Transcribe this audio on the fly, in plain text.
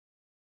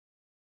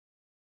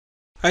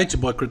Hey, it's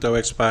your boy Crypto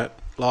Expat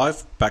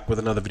live, back with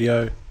another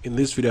video. In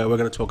this video we're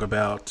going to talk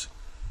about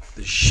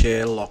the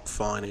ShareLock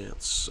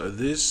finance. So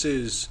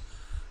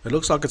it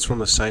looks like it's from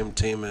the same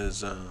team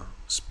as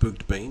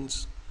Spooked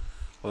Beans.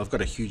 Well, I've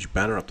got a huge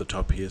banner up the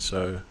top here,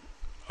 so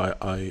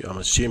I'm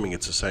assuming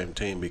it's the same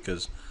team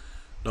because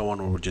no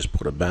one would just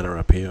put a banner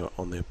up here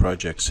on their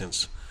project,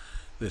 since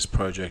this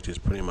project is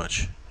pretty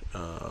much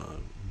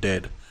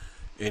dead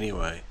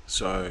anyway.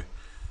 So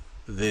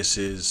this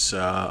is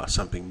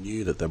something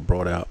new that they've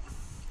brought out.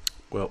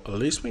 Well, at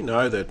least we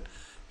know that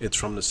it's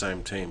from the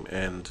same team,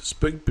 and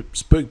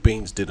Spook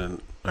Beans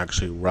didn't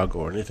actually rug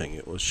or anything.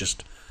 It was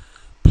just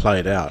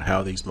played out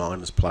how these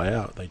miners play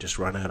out. They just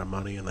run out of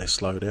money and they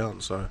slow down.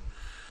 So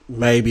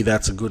maybe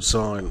that's a good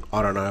sign.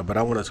 I don't know, but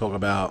I want to talk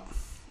about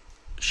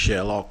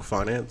ShareLock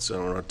finance, and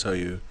I want to tell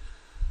you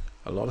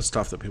a lot of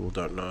stuff that people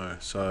don't know.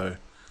 So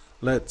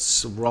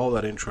let's roll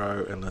that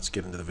intro and let's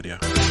get into the video.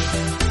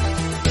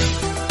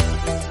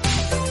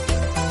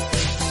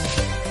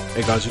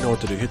 Hey guys, you know what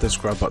to do. Hit the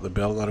subscribe button, the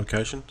bell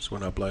notification, so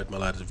when I upload my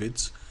latest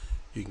vids,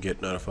 you can get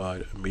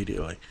notified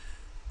immediately.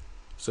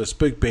 So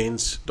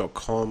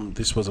spookbeans.com,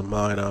 this was a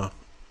miner,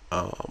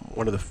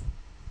 one of the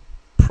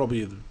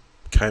probably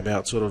came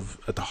out sort of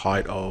at the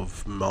height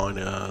of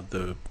miner,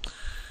 the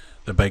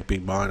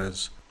big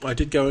miners. I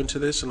did go into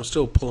this and I'm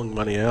still pulling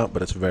money out,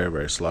 but it's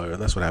very slow,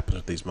 and that's what happens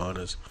with these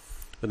miners.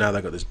 But now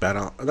they've got this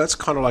banner, and that's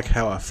kind of like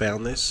how I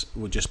found this,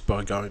 just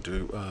by going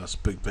to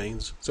Spook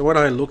Beans. So when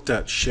I looked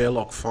at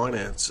ShareLock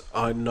Finance,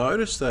 I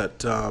noticed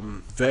that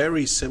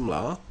very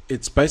similar.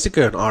 It's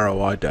basically an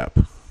ROI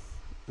DApp.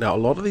 Now, a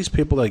lot of these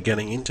people that are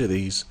getting into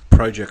these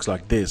projects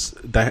like this,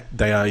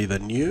 they are either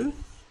new,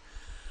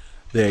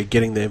 they're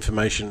getting their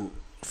information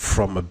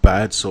from a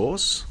bad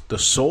source. The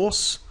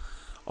source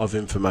of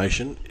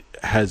information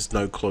has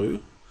no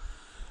clue.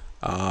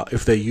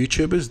 If they're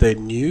YouTubers, they're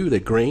new,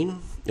 they're green,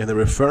 and they're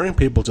referring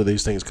people to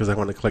these things because they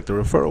want to collect a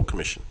referral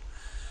commission.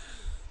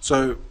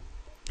 So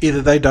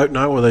either they don't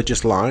know or they're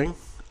just lying,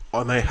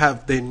 or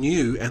they're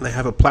new and they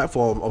have a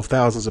platform of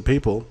thousands of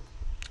people.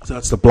 So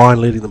it's the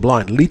blind leading the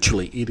blind.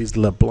 Literally, it is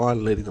the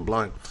blind leading the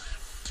blind.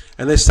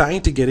 And they're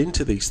starting to get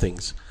into these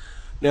things.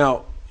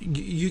 Now,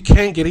 you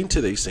can get into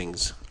these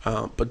things,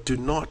 but do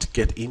not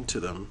get into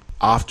them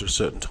after a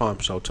certain time.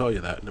 So I'll tell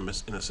you that in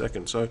a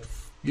second. So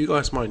you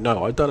guys might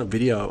know, I've done a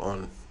video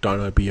on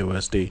Dino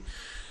BUSD,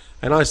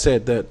 and I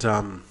said that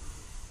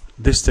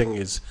this thing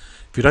is,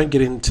 if you don't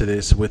get into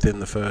this within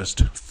the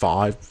first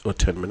 5 or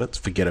 10 minutes,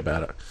 forget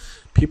about it.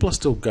 People are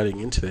still getting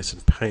into this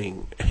and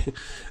paying.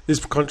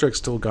 This contract's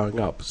still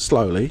going up,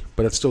 slowly,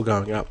 but it's still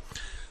going up.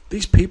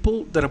 These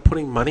people that are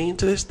putting money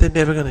into this, they're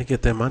never going to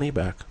get their money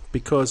back,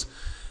 because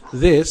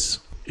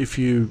this, if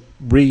you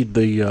read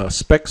the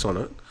specs on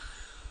it,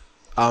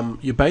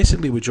 you're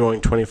basically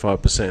withdrawing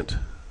 25%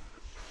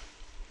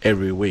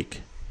 every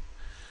week.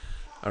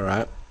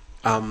 Alright.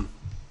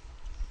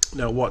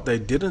 Now, what they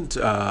didn't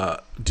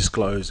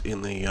disclose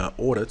in the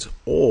audit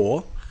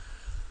or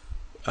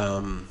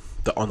on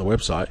the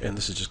website, and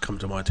this has just come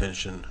to my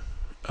attention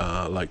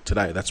like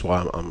today, that's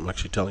why I'm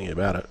actually telling you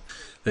about it.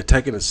 They're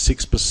taking a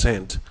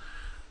 6%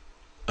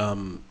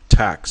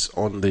 tax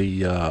on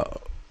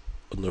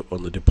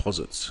the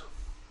deposits.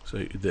 So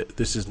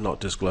this is not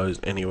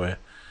disclosed anywhere.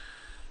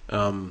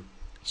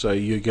 So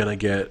you're going to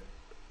get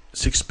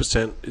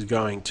 6% is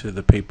going to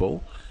the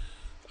people.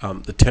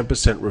 The 10%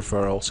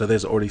 referral, so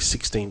there's already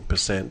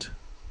 16%.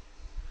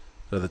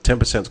 So the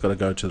 10%'s got to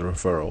go to the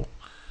referral.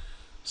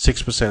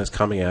 6% is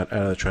coming out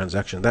of the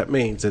transaction. That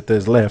means that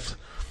there's left,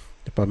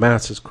 if my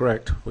maths is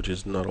correct, which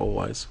is not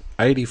always,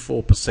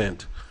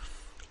 84%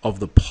 of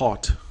the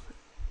pot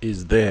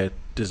is there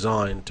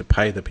designed to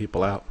pay the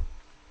people out.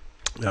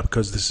 Now,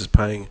 because this is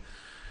paying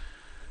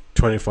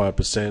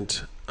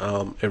 25%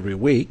 every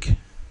week,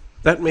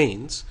 that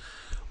means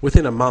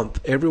within a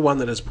month, everyone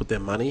that has put their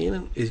money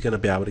in is going to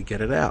be able to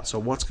get it out. So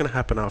what's going to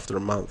happen after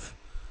a month?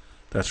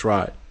 That's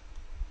right,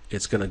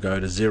 it's going to go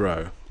to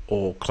zero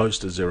or close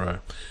to zero.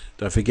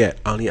 Don't forget,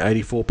 only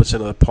 84%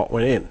 of the pot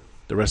went in.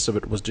 The rest of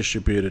it was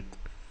distributed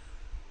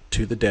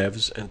to the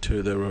devs and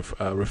to the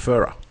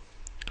referrer.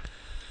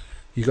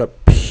 You got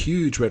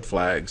huge red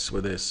flags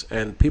with this,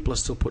 and people are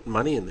still putting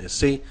money in this.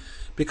 See,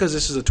 because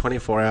this is a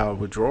 24-hour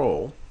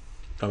withdrawal,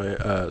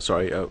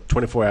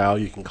 24-hour,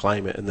 you can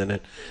claim it, and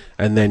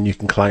then you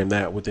can claim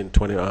that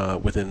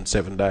within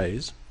 7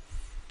 days.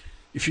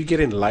 If you get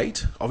in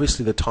late,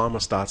 obviously the timer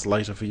starts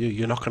later for you.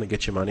 You're not going to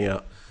get your money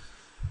out.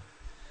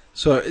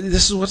 So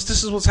this is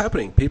what's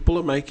happening. People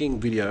are making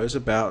videos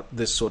about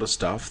this sort of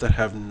stuff that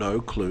have no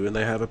clue, and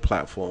they have a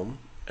platform,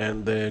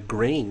 and they're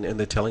green, and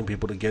they're telling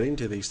people to get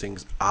into these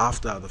things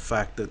after the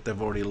fact that they've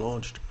already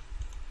launched.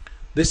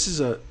 This is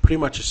pretty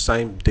much the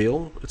same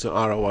deal. It's an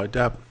ROI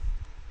DApp.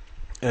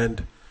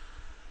 And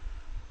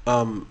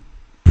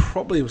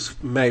probably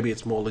maybe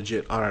it's more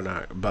legit, I don't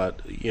know, but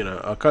you know,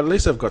 at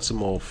least I've got some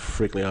more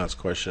frequently asked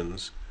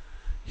questions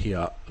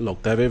here.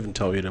 Look, they've even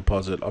told you to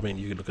deposit. I mean,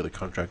 you can look at the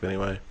contract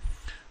anyway.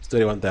 It's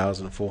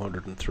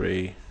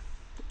 31,403.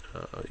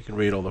 You can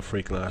read all the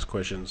frequently asked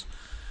questions.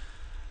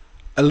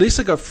 At least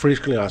I got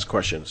frequently asked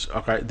questions.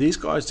 Okay, these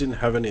guys didn't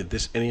have any of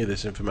this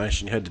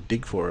information. You had to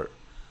dig for it.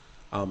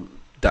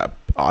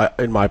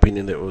 In my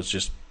opinion, it was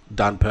just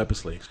done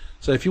purposely.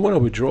 So if you want to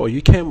withdraw,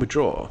 you can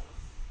withdraw,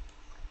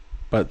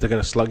 but they're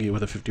going to slug you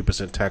with a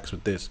 50% tax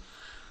with this.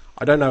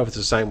 I don't know if it's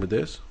the same with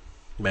this.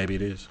 Maybe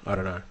it is. I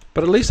don't know.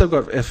 But at least I've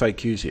got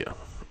FAQs here.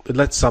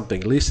 That's something.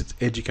 At least it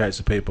educates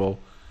the people.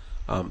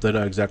 They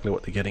know exactly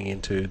what they're getting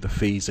into. The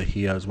fees are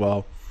here as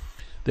well.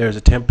 There is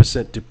a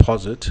 10%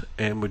 deposit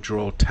and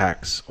withdrawal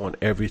tax on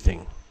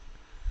everything.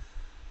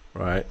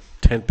 Right?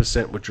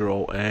 10%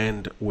 withdrawal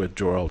and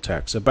withdrawal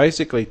tax. So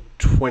basically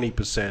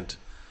 20%.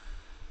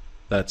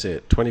 That's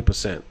it.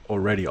 20%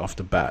 already off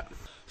the bat.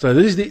 So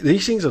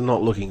these things are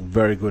not looking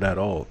very good at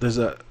all. There's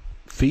a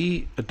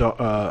fee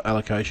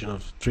allocation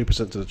of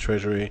 3% to the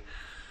treasury,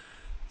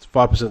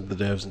 5% to the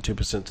devs, and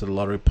 2% to the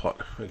lottery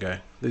pot. Okay,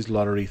 these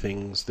lottery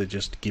things, they're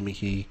just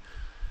gimmicky.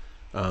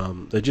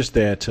 They're just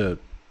there to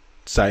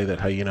say that,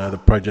 hey, you know, the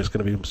project's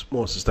going to be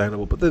more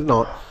sustainable, but they're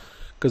not,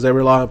 because they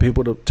rely on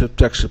people to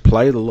actually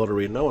play the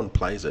lottery. No one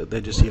plays it.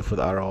 They're just here for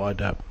the ROI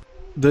DAP.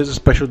 There's a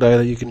special day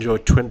that you can enjoy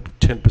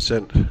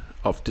 10%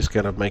 off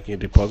discount of making a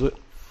deposit.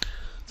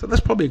 So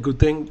that's probably a good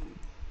thing.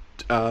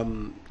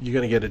 You're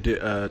going to get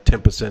a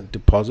 10%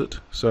 deposit.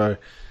 So,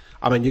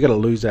 I mean, you're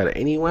going to lose that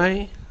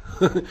anyway.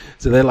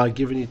 So they're like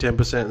giving you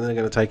 10% and they're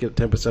going to take it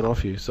 10%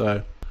 off you.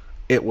 So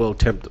it will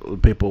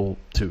tempt people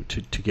to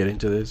get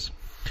into this.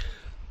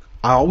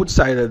 I would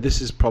say that this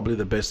is probably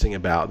the best thing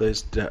about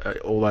this,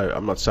 although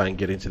I'm not saying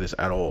get into this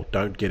at all.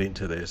 Don't get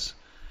into this.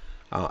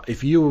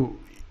 If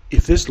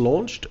this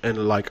launched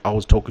and like I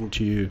was talking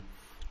to you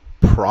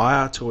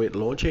prior to it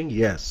launching,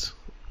 yes,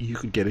 you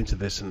could get into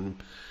this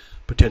and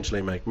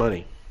potentially make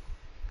money,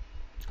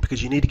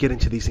 because you need to get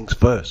into these things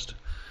first.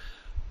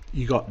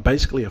 You got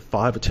basically a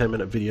 5 or 10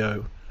 minute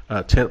video,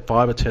 5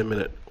 or 10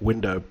 minute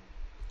window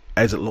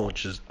as it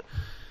launches.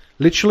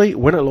 Literally,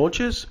 when it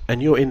launches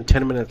and you're in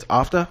 10 minutes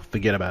after,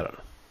 forget about it.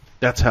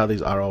 That's how these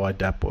ROI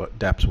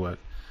DAPs work.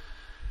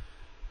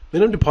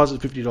 Minimum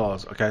deposit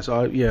 $50. Okay,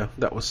 so yeah,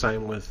 that was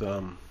same with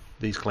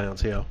these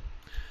clowns here.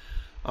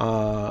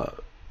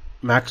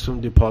 Maximum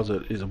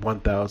deposit is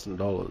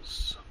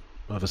 $1,000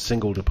 of a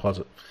single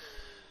deposit.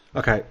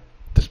 Okay,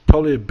 there's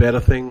probably a better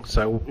thing.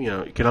 So you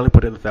know, you can only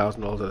put in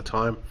 $1,000 at a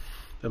time.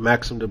 The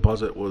maximum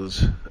deposit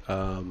was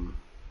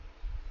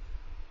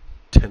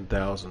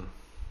 $10,000.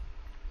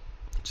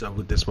 So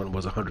with this one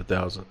was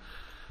 $100,000. So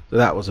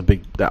that was a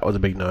big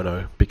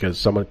no-no, because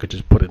someone could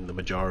just put in the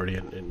majority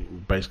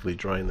and basically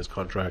drain this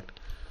contract.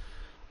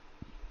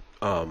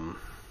 Yeah,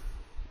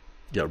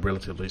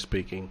 relatively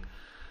speaking,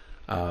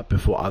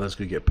 before others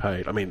could get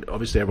paid. I mean,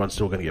 obviously everyone's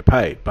still going to get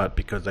paid, but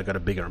because they got a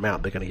bigger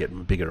amount, they're going to get a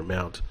bigger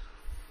amount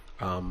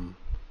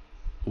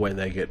when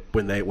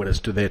it's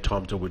to their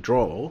time to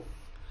withdraw.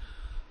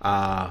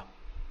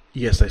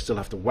 Yes, they still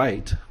have to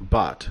wait,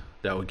 but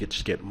they will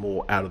just get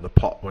more out of the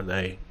pot when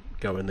they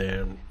go in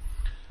there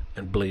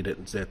and bleed it.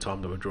 It's their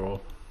time to withdraw.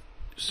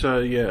 So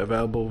yeah,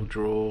 available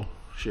withdrawal,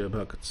 share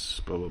buckets,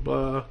 blah blah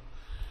blah.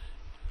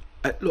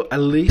 Look, at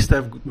least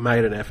they've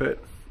made an effort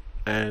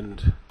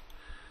and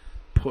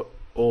put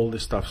all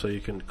this stuff so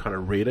you can kind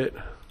of read it.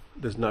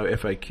 There's no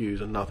FAQs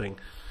and nothing.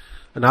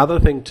 Another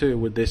thing too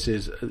with this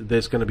is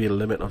there's going to be a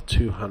limit of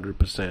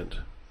 200%.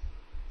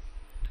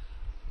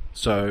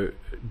 So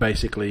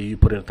basically, you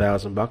put in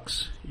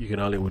 $1,000, you can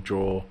only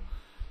withdraw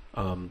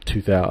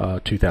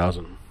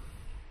 2,000.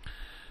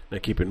 Now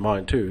keep in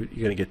mind too,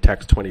 you're going to get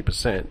taxed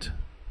 20%.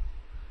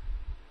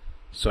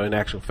 So in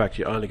actual fact,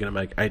 you're only going to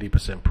make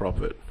 80%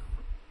 profit.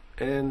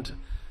 And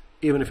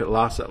even if it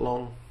lasts that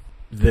long,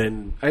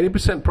 then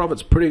 80%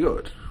 profit's pretty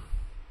good.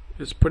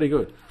 It's pretty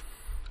good.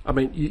 I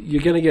mean,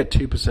 you're going to get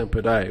 2% per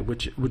day,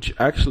 which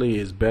actually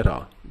is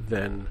better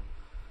than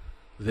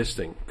this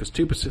thing. Because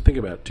 2%, think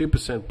about it,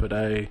 2% per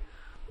day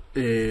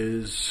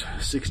is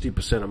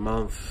 60% a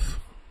month,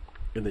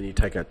 and then you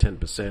take out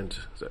 10%,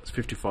 so that's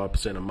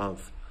 55% a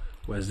month.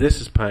 Whereas this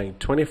is paying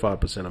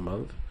 25% a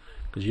month,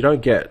 because you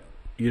don't get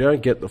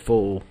the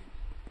full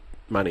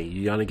money.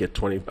 You only get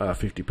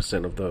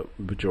 50% of the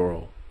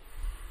withdrawal.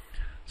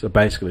 So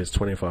basically, it's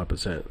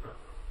 25%.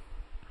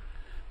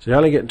 So you're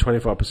only getting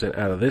 25%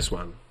 out of this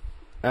one.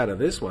 Out of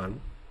this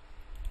one,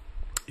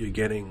 you're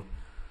getting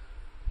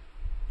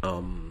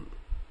 2%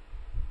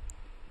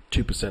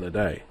 a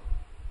day,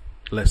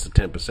 less the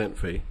 10%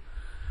 fee,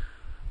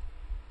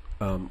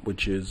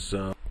 which is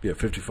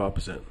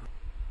 55%.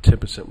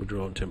 10%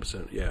 withdrawal and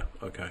 10%. Yeah,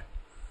 okay.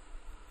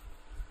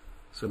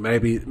 So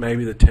maybe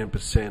the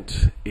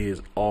 10%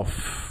 is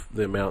off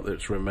the amount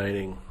that's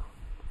remaining.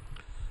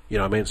 You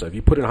know what I mean? So if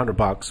you put in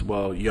 $100,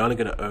 well, you're only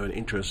going to earn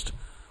interest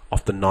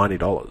off the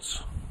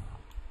 $90.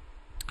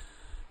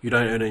 You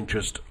don't earn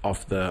interest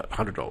off the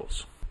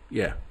 $100.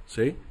 Yeah,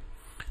 see?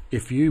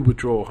 If you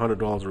withdraw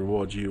 $100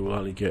 rewards, you will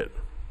only get,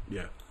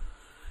 yeah.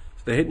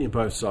 So they're hitting you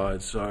both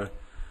sides. So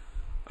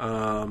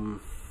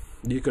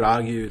you could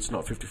argue it's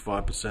not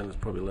 55%, it's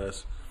probably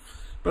less.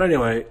 But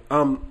anyway,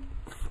 I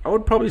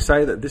would probably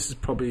say that this is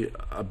probably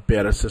a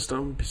better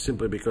system,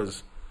 simply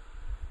because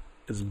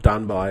it's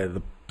done by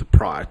the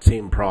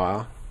team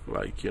prior,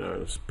 like, you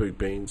know, Spook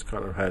Beans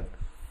kind of had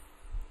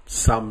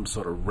some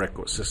sort of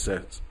record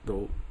success.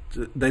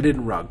 They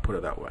didn't rug, put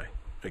it that way,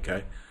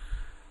 okay?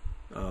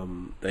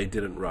 They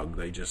didn't rug.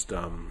 They just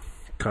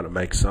kind of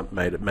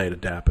made a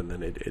dap, and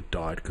then it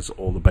died because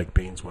all the baked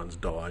beans ones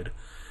died,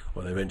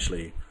 or they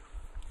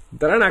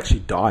don't actually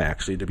die.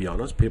 Actually, to be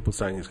honest, people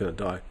saying it's going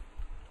to die.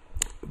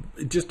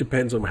 It just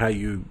depends on how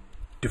you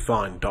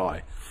define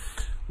die.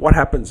 What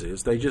happens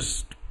is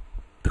the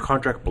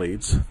contract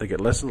bleeds. They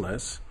get less and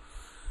less.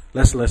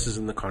 Less and less is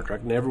in the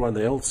contract, and everyone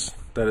else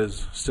that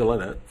is still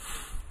in it,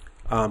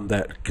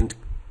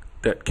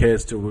 that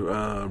cares to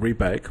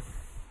rebake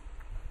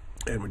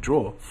and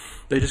withdraw,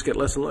 they just get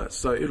less and less.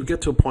 So it'll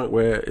get to a point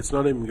where it's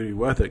not even going to be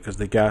worth it because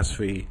the gas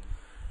fee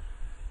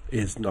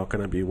is not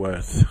going to be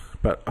worth.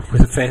 But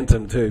with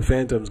Phantom too,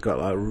 Phantom's got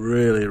like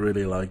really,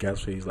 really low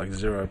gas fees, like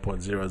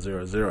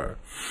 0.000.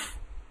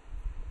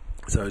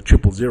 So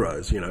triple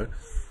zeros, you know.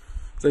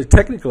 So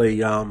technically,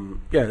 yeah,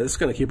 it's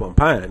going to keep on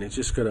paying. It's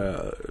just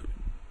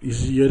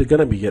you're going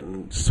to be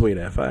getting sweet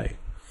FA.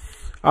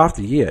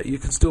 After a year, you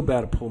can still be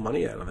able to pull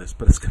money out of this,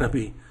 but it's going to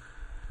be,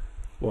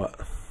 what,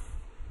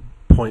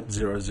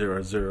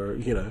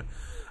 0.000, you know.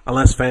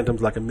 Unless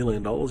Phantom's like $1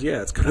 million,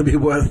 yeah, it's going to be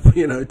worth,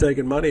 you know,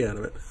 taking money out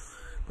of it.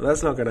 But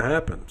that's not going to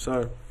happen.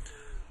 So,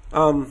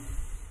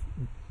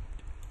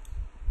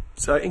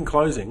 so in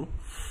closing,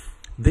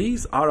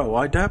 these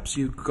ROI DApps,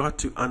 you've got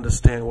to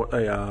understand what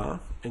they are,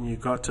 and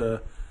you've got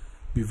to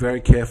be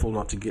very careful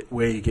not to get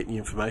where you're getting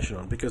your information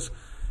on, because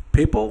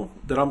people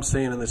that I'm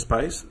seeing in this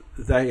space,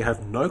 they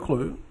have no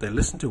clue. They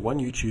listen to one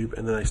YouTuber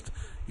and the next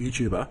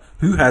YouTuber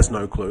who has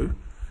no clue,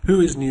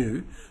 who is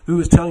new, who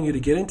is telling you to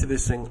get into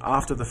this thing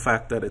after the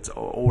fact that it's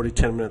already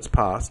 10 minutes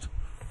past,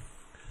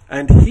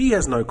 and he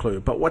has no clue.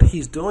 But what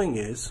he's doing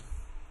is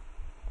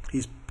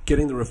he's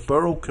getting the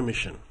referral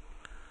commission.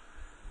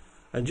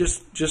 And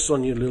just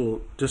on a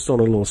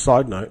little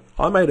side note,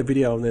 I made a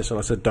video on this and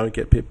I said don't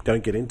get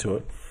into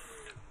it,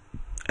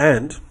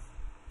 and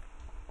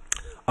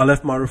I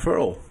left my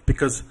referral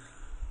because,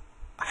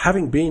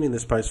 having been in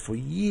this space for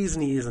years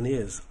and years and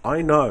years,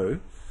 I know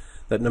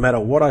that no matter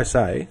what I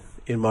say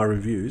in my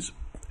reviews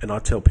and I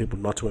tell people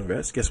not to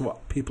invest, guess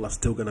what? People are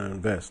still going to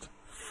invest.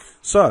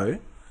 So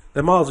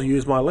they might as well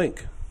use my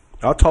link.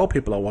 I told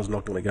people I was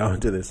not going to go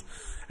into this,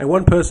 and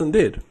one person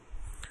did.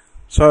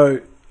 So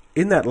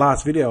in that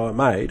last video I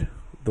made,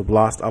 the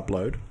last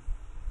upload,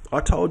 I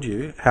told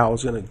you how I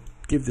was going to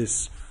give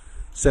this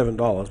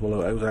 $7.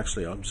 Well, it was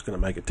actually, I'm just going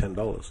to make it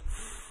 $10.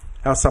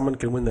 How someone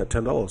can win that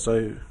 $10.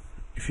 So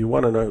if you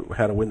want to know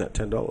how to win that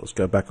 $10,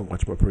 go back and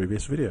watch my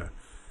previous video.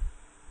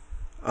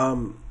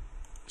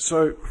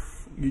 So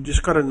you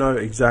just got to know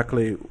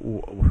exactly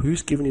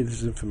who's giving you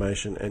this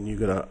information, and you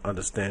got to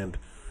understand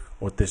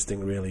what this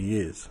thing really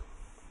is.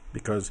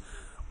 Because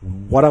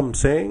what I'm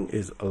saying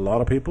is a lot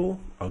of people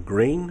are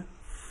green.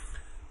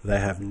 They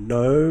have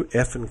no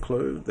effing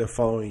clue. They're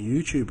following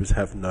YouTubers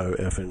have no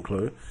effing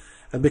clue.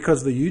 And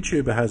because the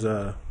YouTuber has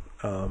a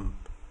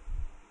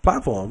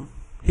platform,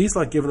 he's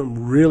like giving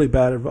them really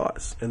bad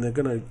advice, and they're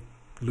going to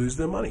lose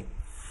their money.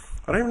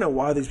 I don't even know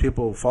why these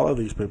people follow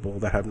these people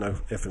that have no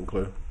effing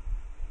clue.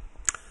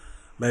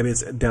 Maybe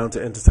it's down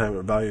to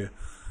entertainment value.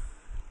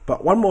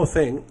 But one more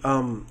thing,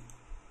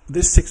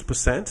 this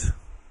 6%,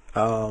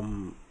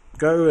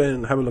 go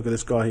and have a look at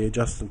this guy here,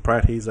 Justin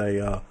Pratt. He's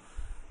another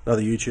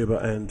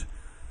YouTuber, and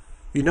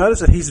you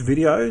notice that his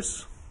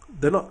videos,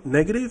 they're not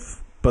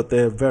negative, but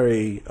they're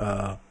very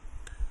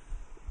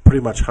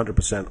pretty much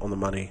 100% on the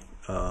money.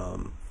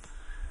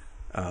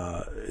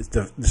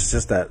 It's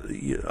just that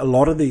a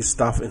lot of these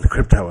stuff in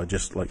crypto are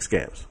just like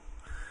scams,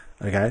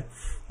 okay?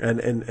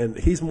 And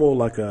he's more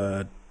like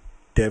a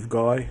dev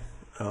guy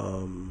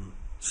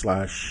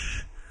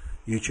slash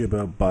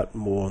YouTuber, but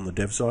more on the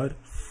dev side.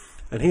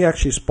 And he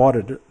actually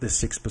spotted the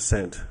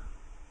 6%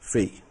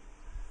 fee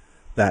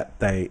that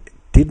they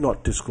did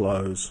not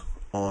disclose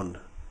on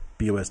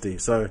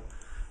BUSD. So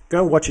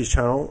go and watch his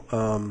channel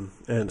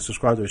and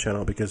subscribe to his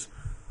channel, because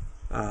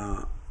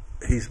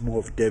he's more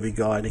of a devy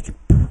guy, and he can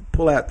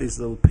pull out these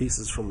little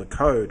pieces from the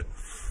code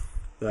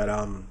that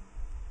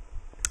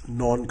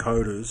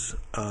non-coders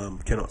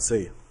cannot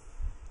see.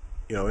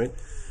 You know what I mean?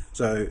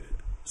 So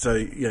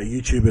you know,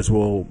 YouTubers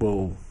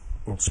will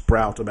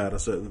sprout about a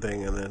certain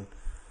thing and then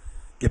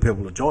get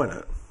people to join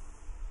it,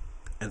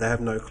 and they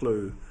have no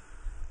clue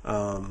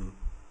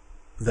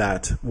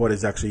that what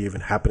is actually even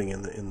happening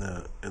in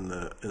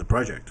the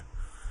project,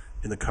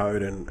 in the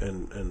code,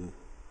 and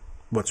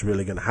what's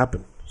really going to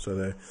happen. So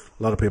a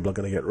lot of people are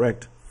going to get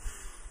wrecked.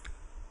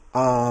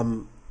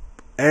 And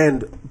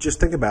just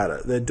think about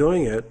it. They're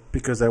doing it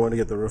because they want to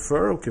get the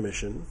referral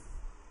commission.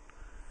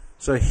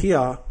 So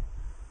here,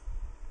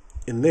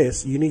 in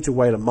this, you need to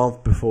wait a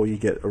month before you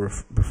get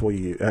before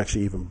you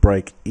actually even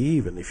break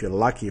even. If you're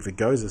lucky, if it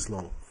goes this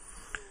long.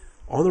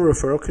 On the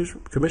referral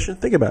commission,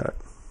 think about it.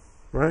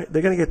 Right?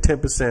 They're going to get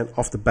 10%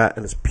 off the bat,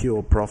 and it's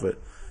pure profit.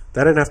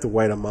 They don't have to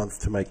wait a month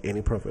to make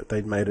any profit.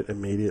 They made it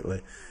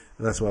immediately,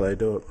 and that's why they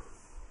do it.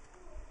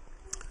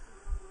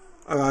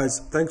 Alright guys,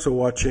 thanks for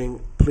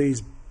watching.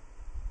 Please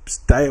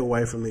stay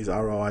away from these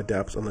ROI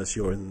dApps unless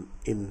you're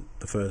in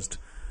the first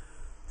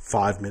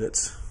 5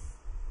 minutes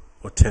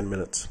or 10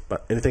 minutes.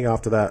 But anything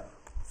after that,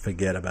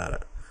 forget about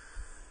it.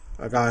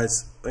 Alright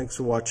guys, thanks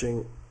for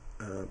watching.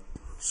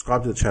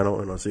 Subscribe to the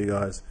channel, and I'll see you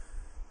guys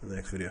in the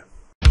next video.